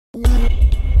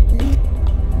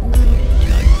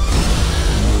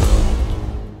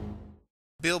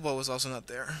Bilbo was also not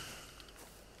there.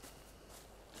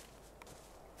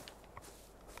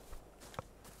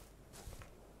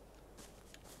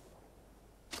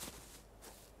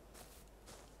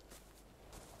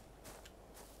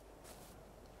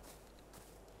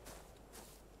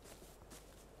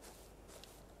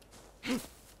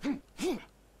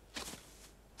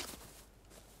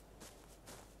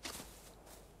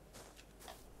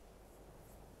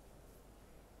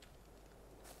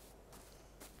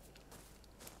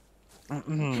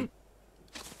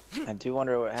 I do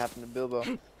wonder what happened to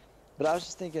Bilbo. But I was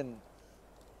just thinking,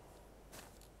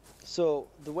 so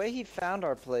the way he found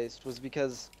our place was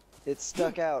because it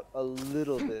stuck out a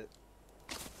little bit.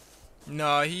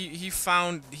 No, he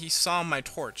saw my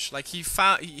torch. Like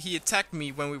he attacked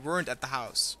me when we weren't at the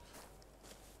house.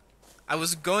 I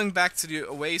was going back to the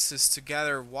oasis to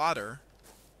gather water,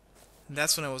 and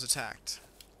that's when I was attacked.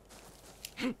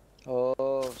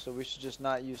 Oh, so we should just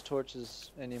not use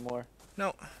torches anymore.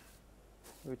 No.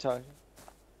 We talking.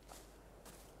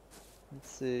 Let's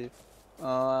see.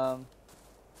 Yeah,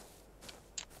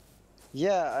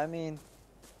 I mean,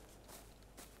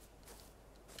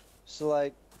 so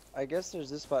like, I guess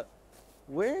there's this spot.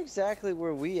 Where exactly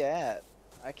were we at?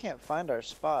 I can't find our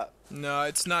spot. No,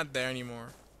 it's not there anymore.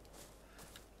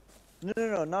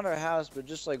 No, not our house, but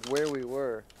just like where we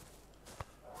were.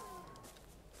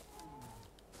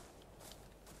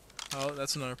 Oh,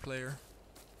 that's another player.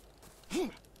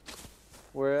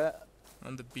 Where at?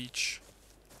 On the beach.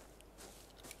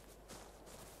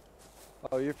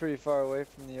 Oh, you're pretty far away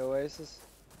from the oasis?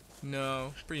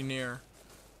 No, pretty near.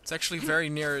 It's actually very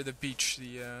near the beach,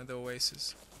 the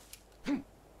oasis.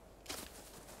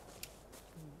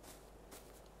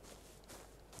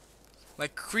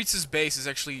 Like, Kreetz's base is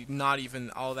actually not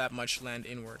even all that much land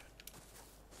inward.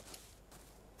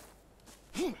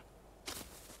 If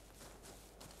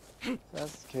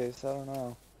that's the case, I don't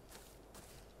know.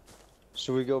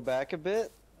 Should we go back a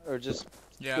bit? Or just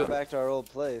go back to our old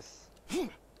place?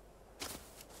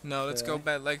 No, let's go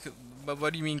back, like, but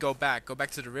what do you mean go back? Go back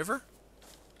to the river?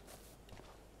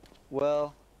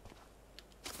 Well,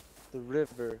 the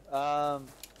river.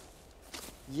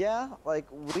 Yeah, like,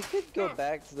 we could go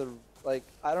back to the, like,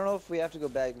 I don't know if we have to go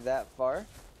back that far.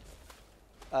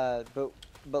 But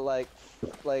like,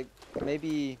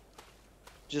 maybe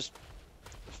just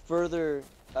further,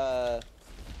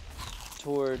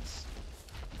 towards,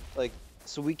 like,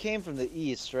 so we came from the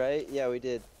east, right? Yeah, we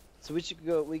did. So we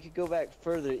could go back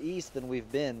further east than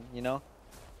we've been, you know?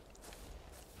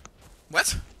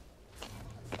 What?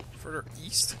 Further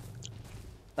east?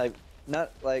 Like,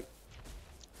 not, like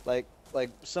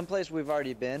someplace we've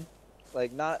already been.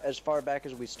 Like, not as far back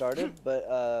as we started,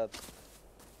 but,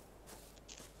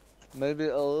 maybe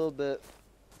a little bit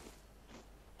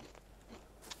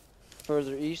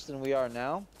further east than we are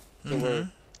now. So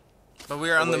but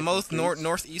we are on the most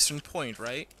northeastern point,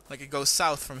 right? Like, it goes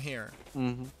south from here.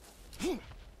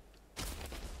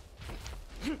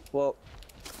 Well,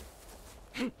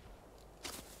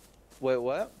 wait,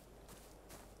 what?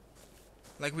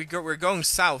 Like, we're going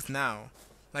south now.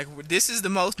 Like, this is the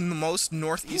most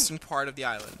northeastern part of the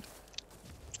island.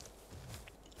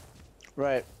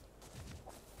 Right.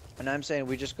 And I'm saying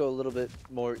we just go a little bit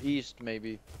more east,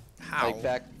 maybe. How? Like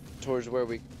back towards where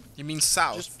we. You mean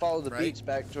south? Just follow the right? beach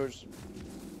back towards.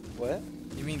 What?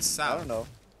 You mean south? I don't know.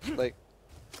 Like.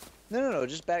 No.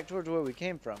 Just back towards where we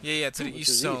came from. Yeah, to the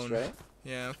east zone. East, right?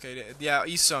 Yeah, okay. Yeah,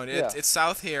 east zone. It's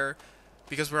south here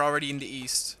because we're already in the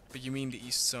east. But you mean the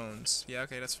east zones. Yeah,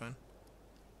 okay, that's fine.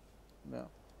 No.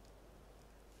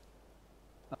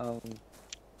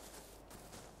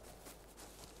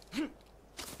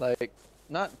 Like,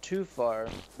 not too far,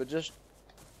 but just.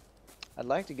 I'd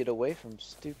like to get away from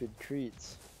stupid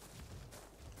Kreetz.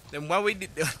 Then why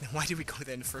did we go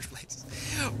there in the first place?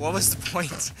 What was the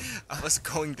point of us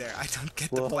going there? I don't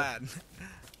get the plan.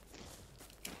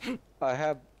 I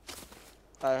have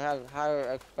higher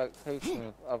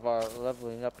expectations of our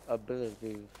leveling up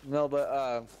abilities. No,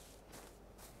 but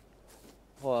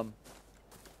hold on.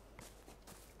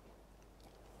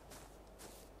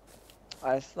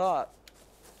 I thought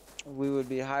we would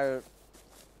be higher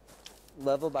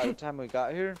level by the time we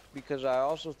got here, because I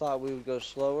also thought we would go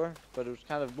slower, but it was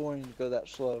kind of boring to go that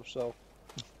slow, so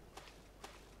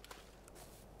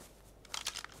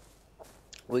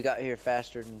we got here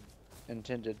faster than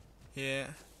intended. Yeah.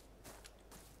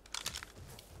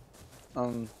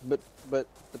 But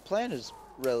the plan is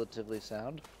relatively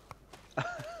sound.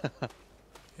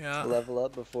 Yeah. Level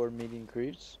up before meeting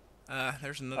Kreetz.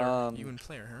 There's another human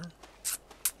player, huh?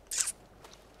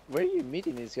 Where are you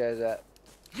meeting these guys at?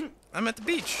 I'm at the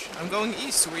beach. I'm going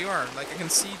east to where you are. Like I can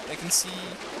see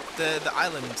the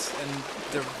island and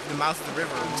the mouth of the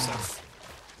river and stuff.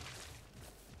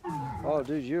 Oh,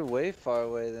 dude, you're way far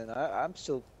away. Then I'm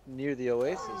still near the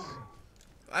oasis.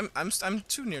 I'm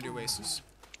too near the oasis.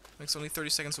 Like it's only 30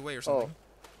 seconds away or Oh, something.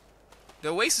 The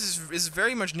oasis is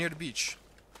very much near the beach.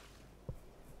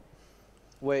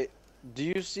 wait. Do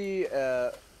you see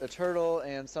a turtle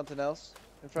and something else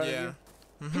in front of you?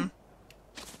 Yeah. Mm-hmm.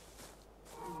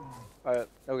 Alright,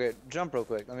 okay, jump real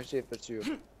quick. Let me see if it's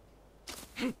you.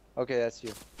 Okay, that's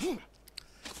you.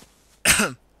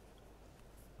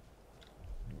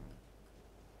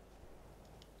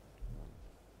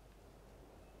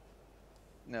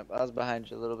 Nope, I was behind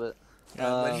you a little bit. Yeah,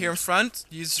 but here in front,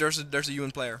 there's a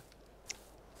human player.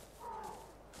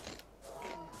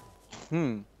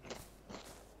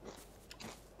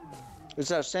 It's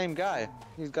that same guy.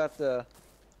 He's got the...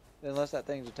 Unless that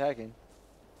thing's attacking.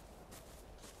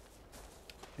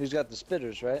 He's got the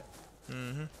spitters, right?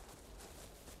 Mm-hmm.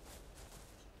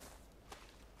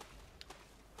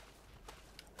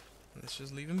 Let's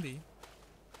just leave him be.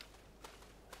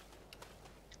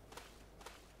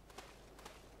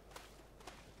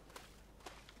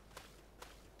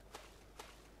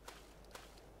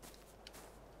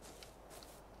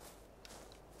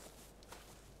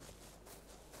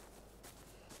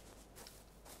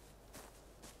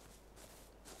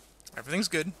 Everything's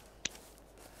good.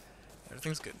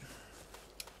 Everything's good.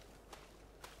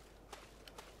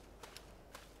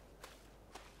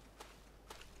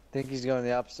 I think he's going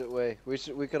the opposite way.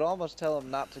 We could almost tell him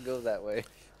not to go that way.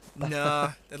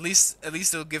 Nah, at least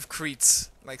it'll give Creets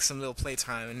like some little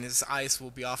playtime, and his eyes will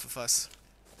be off of us.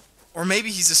 Or maybe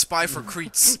he's a spy for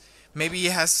Creets. Maybe he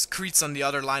has Creets on the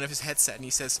other line of his headset, and he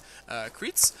says,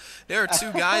 Creets, there are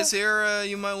two guys here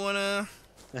you might wanna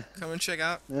come and check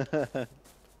out.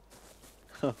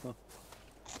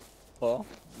 Well,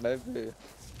 maybe.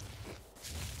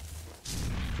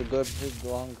 It's a good big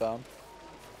long gum.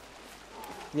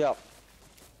 Yep.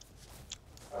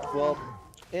 Well,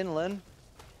 inland.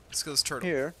 Let's go this turtle.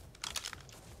 Here.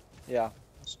 Yeah,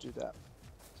 let's do that.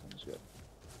 Sounds good.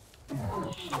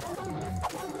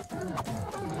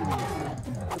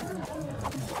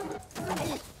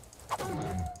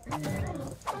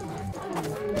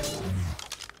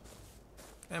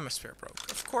 And my spear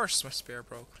broke. Of course my spear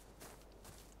broke.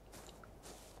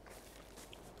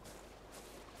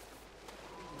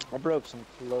 I broke some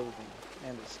clothing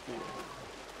and a spear.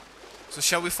 So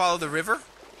shall we follow the river?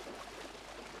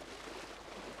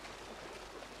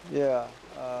 Yeah,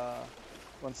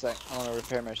 one sec. I want to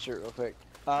repair my shirt real quick.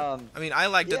 I mean, I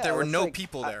like that yeah, there were let's no like-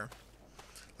 people there.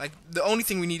 Like, the only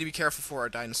thing we need to be careful for are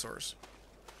dinosaurs.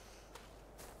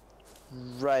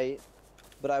 Right,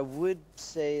 but I would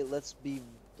say let's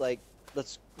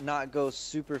not go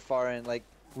super far in. Like,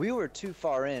 we were too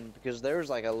far in because there was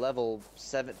like a level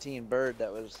 17 bird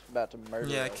that was about to murder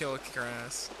Yeah, us. kill our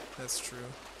ass. That's true.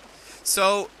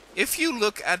 So, if you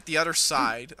look at the other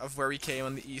side of where we came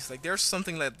on the east, like, there's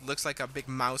something that looks like a big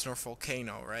mountain or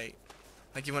volcano, right?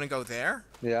 Like, you want to go there?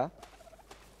 Yeah.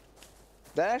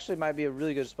 That actually might be a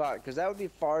really good spot because that would be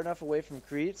far enough away from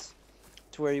Cretes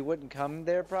to where he wouldn't come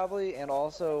there probably, and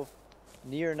also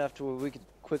near enough to where we could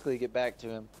quickly get back to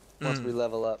him once we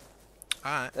level up.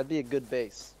 Alright. That'd be a good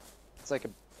base. It's like a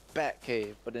bat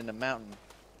cave, but in a mountain.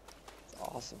 It's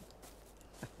awesome.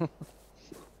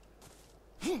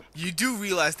 You do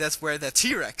realize that's where the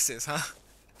T-Rex is, huh?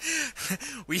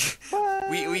 we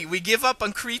give up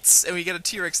on Cretes and we get a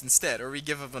T-Rex instead, or we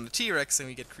give up on the T-Rex and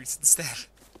we get Cretes instead.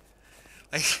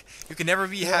 Like, you can never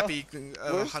be happy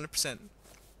 100%.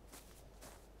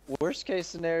 Worst case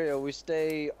scenario, we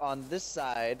stay on this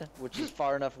side, which is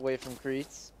far enough away from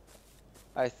Cretes,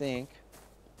 I think,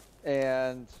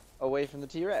 and away from the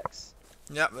T-Rex.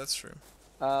 Yeah, that's true.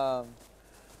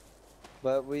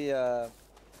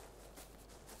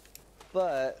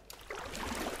 But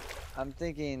I'm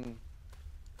thinking,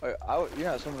 you're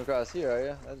not swimming across here, are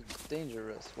you? That's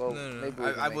dangerous. Well, No. maybe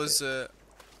we can I make was it.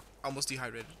 almost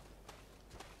dehydrated.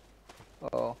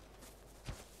 Oh.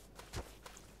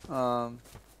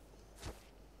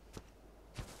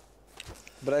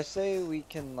 But I say we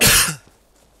can, like,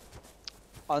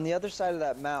 on the other side of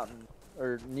that mountain,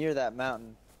 or near that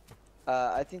mountain,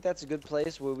 I think that's a good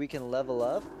place where we can level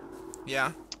up.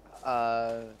 Yeah.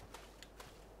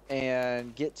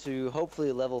 And get to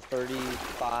hopefully level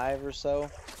 35 or so.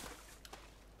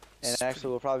 And actually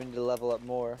we'll probably need to level up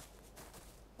more.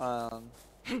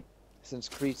 Since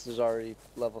Cretes is already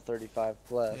level 35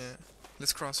 plus. Yeah.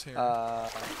 Let's cross here.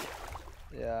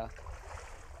 Yeah.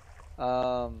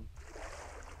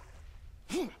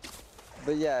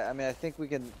 But yeah, I mean, I think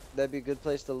that'd be a good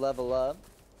place to level up.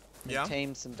 and Yeah.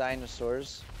 tame some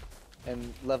dinosaurs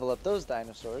and level up those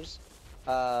dinosaurs.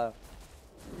 And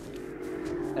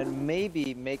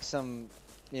maybe make some,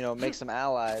 make some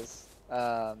allies.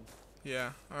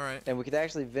 Yeah. All right. And we could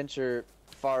actually venture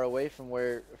far away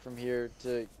from here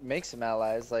to make some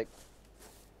allies, like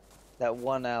that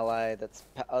one ally that's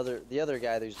the other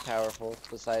guy who's powerful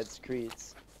besides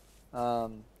Creeds.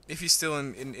 If he's still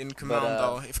in But command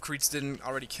though, if Creeds didn't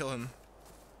already kill him.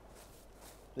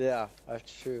 yeah,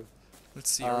 that's true. Let's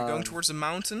see. Are we going towards a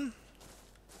mountain?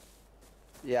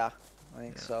 Yeah, I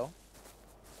think Yeah. so.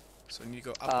 So we need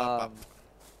to go up.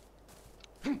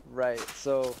 Right.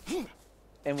 So,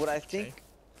 and what I think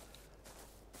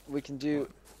we can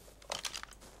do. I'm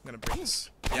gonna break this.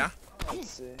 Yeah. Let's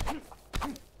see.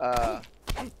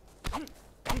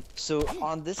 So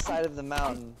on this side of the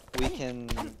mountain, we can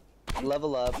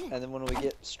level up, and then when we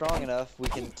get strong enough, we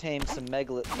can tame some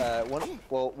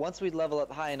once we level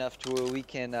up high enough to where we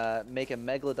can make a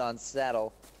megalodon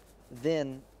saddle,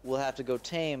 then we'll have to go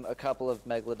tame a couple of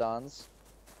megalodons,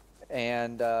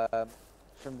 and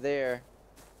from there,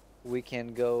 we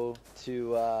can go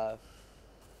to.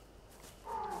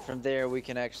 From there, we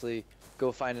can actually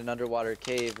go find an underwater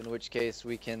cave, in which case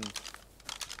we can.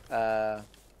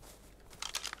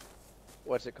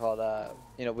 What's it called?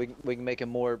 We can make a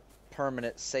more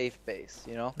permanent safe base,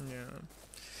 Yeah.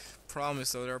 Problem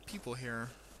is though, there are people here.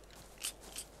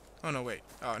 Oh no, wait.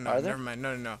 Oh no, Are there? never mind.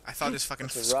 No. I thought this fucking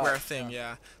It's a square rock, thing. huh?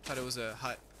 Yeah. Thought it was a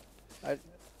hut.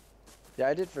 Yeah,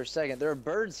 I did for a second. There are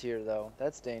birds here, though.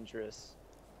 That's dangerous.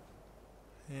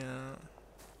 Yeah.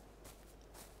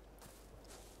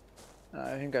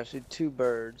 I think I see 2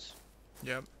 birds.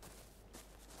 Yep.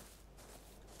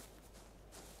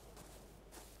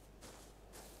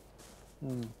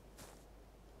 Hmm.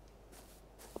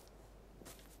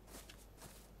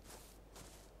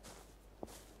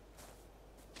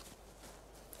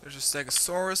 There's a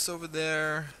Stegosaurus over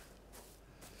there.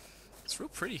 It's real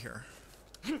pretty here.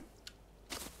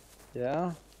 Yeah?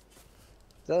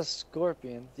 Is that a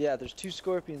scorpion? Yeah, there's 2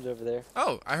 scorpions over there.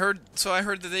 Oh, I heard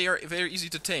that they are very easy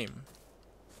to tame.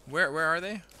 Where are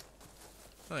they?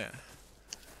 Oh yeah.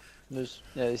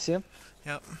 Yeah, you see them?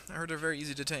 Yep. I heard they're very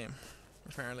easy to tame.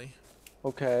 Apparently.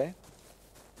 Okay.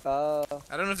 I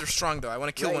don't know if they're strong though. I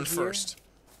want to kill Right one here? first.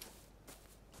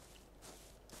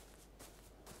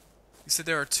 You said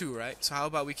there are 2, right? So how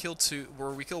about we kill 2?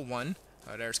 Where we kill 1?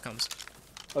 Oh, there it comes.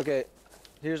 Okay,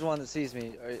 here's one that sees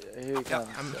me. Here he comes.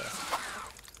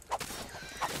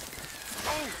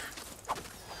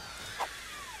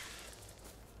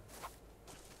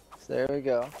 So there we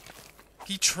go.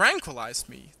 He tranquilized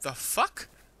me. The fuck?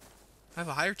 I have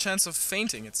a higher chance of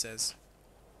fainting, it says.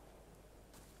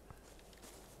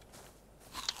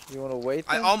 You want to wait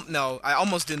then? No, I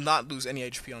almost did not lose any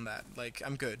HP on that. Like,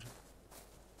 I'm good.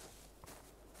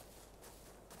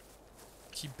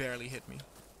 He barely hit me.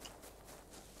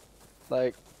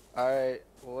 Like, alright,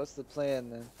 well, what's the plan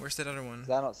then? Where's that other one? 'Cause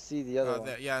I don't see the other one.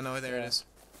 There, yeah, no, there it Yeah. is.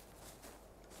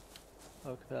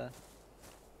 Okay.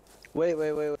 Wait.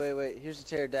 Here's a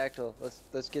pterodactyl.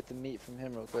 Let's get the meat from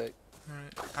him real quick.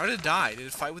 Alright. How did it die? Did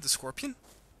it fight with the scorpion?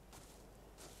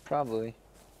 Probably.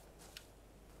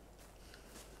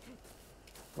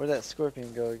 Where'd that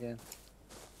scorpion go again?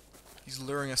 He's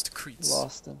luring us to Cretes.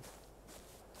 Lost him.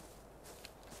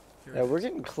 Here Yeah, it we're is.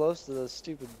 getting close to those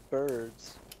stupid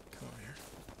birds. Come over here.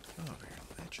 Come over here,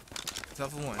 bitch.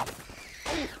 Level 1.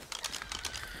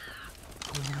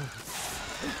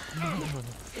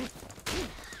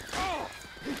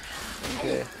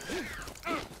 Okay.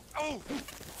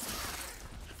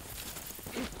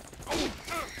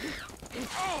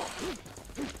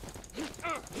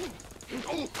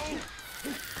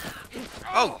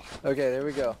 Oh! Okay, there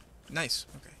we go. Nice.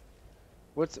 Okay.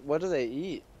 What do they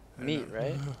eat? I don't Meat, know.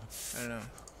 right? I don't know.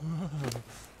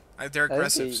 They're think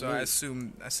aggressive, they so eat I meat.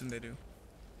 assume they do.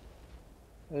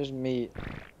 There's meat.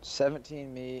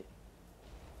 17 meat.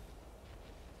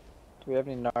 Do we have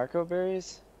any narco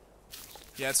berries?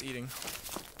 Yeah, it's eating.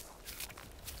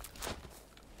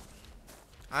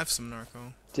 I have some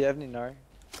narco. Do you have any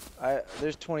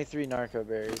there's 23 narco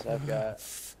berries I've got.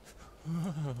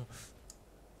 I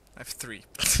have 3.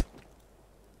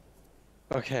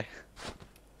 Okay.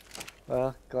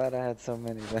 Well, glad I had so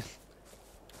many then.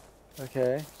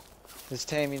 Okay. This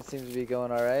taming seems to be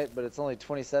going alright, but it's only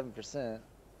 27%.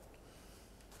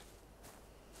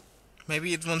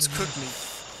 Maybe it wants cooked meat.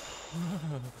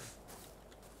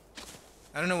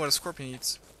 I don't know what a scorpion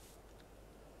eats.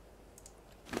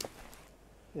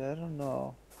 Yeah, I don't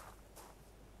know.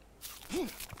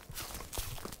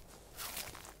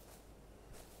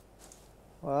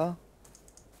 Well,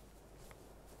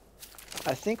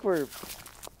 I think we're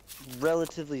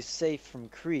relatively safe from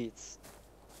creeps.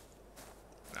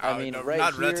 I mean, no, right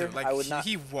not here, relative. Like I would not.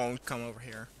 he won't come over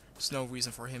here. There's no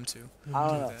reason for him to I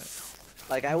don't do know. that.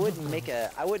 Like, I wouldn't make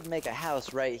a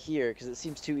house right here because it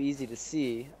seems too easy to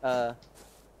see.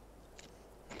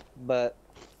 But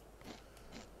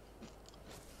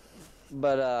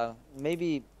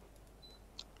maybe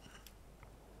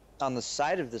on the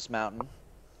side of this mountain.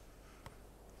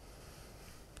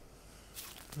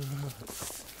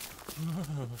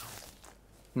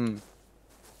 Hmm.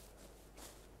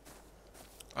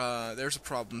 There's a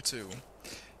problem too.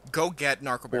 Go get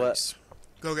narcoberries.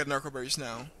 Go get narcoberries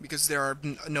now because there are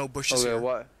no bushes Okay, here.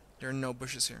 what? There are no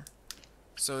bushes here,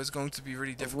 so it's going to be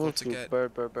really difficult to get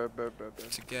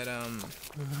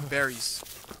berries.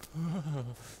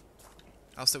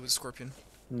 I'll stay with the scorpion.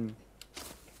 Hmm.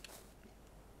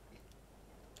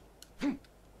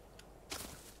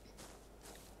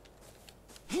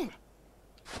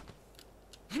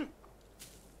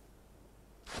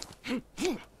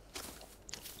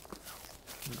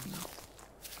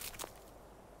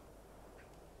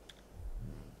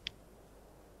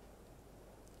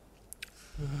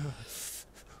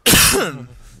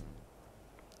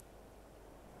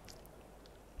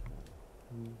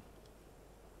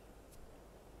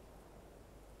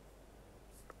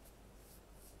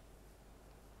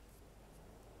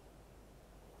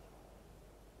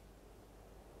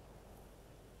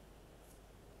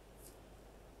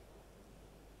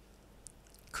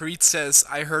 Creed says,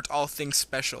 "I heard all things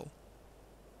special."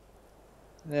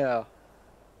 Yeah.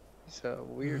 He's a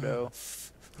weirdo.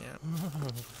 Yeah.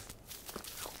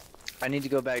 I need to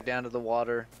go back down to the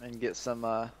water and get some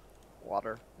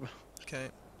water. Okay.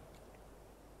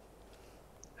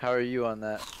 How are you on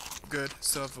that? Good.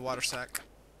 Still have the water sack.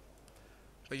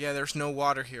 But yeah, there's no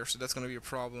water here, so that's gonna be a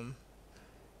problem.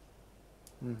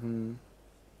 Mm-hmm.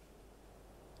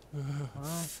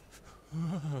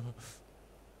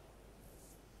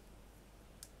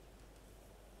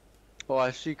 Oh,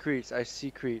 I see creeps. I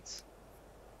see creeps.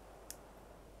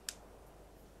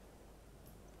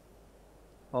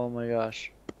 Oh my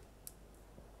gosh.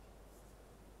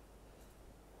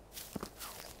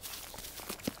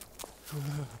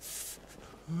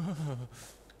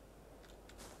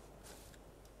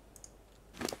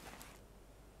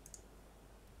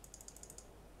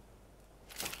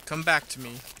 Come back to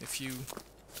me if you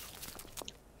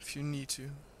need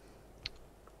to.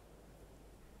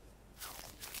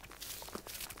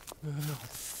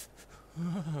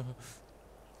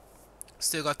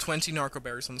 Still got 20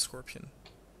 narcoberries on the scorpion.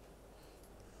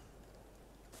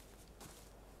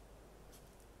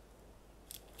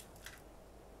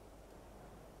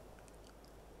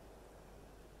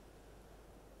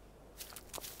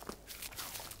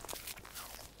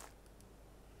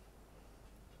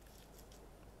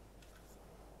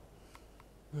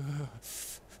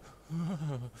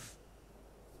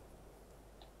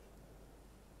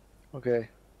 Okay.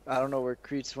 I don't know where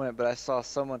Creets went, but I saw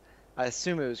someone. I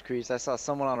assume it was Creets. I saw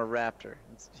someone on a raptor.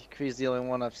 Creets the only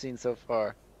one I've seen so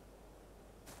far.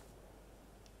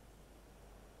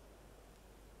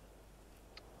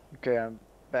 Okay, I'm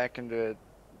back into a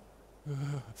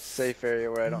safe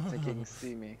area where I don't think he can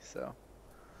see me, so.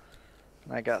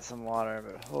 And I got some water,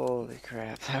 but holy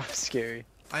crap, that was scary.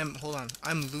 Hold on,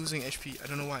 I'm losing HP, I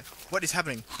don't know why. What is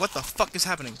happening? What the fuck is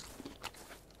happening?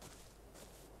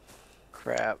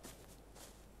 Crap.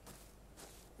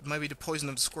 It might be the poison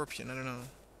of the scorpion, I don't know.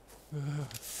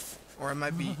 Or I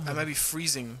might be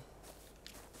freezing.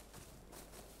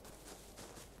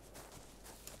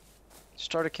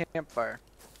 Start a campfire.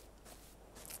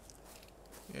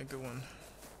 Yeah, good one.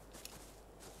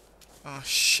 Oh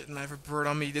shit, and I have a bird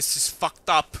on me. This is fucked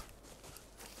up.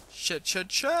 Shit,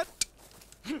 shit, shit.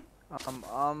 I'm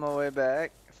on my way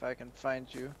back, if I can find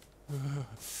you.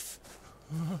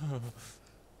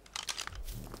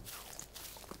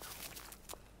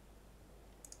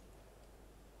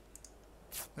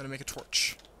 Gotta make a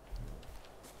torch.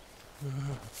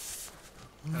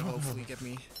 That'll hopefully keep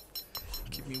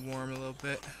me warm a little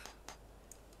bit.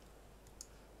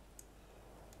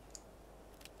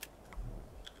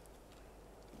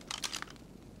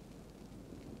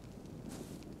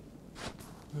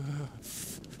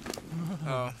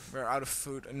 Oh, we're out of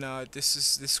food. No, this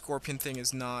scorpion thing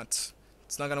is not.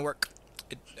 It's not gonna work.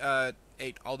 It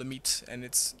ate all the meat, and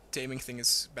its taming thing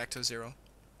is back to 0.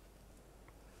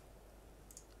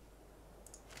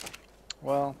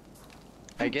 Well,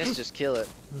 I guess just kill it.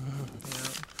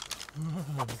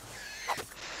 Yeah.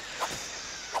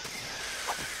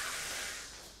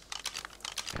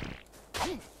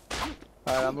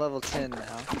 Alright, I'm level 10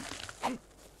 now.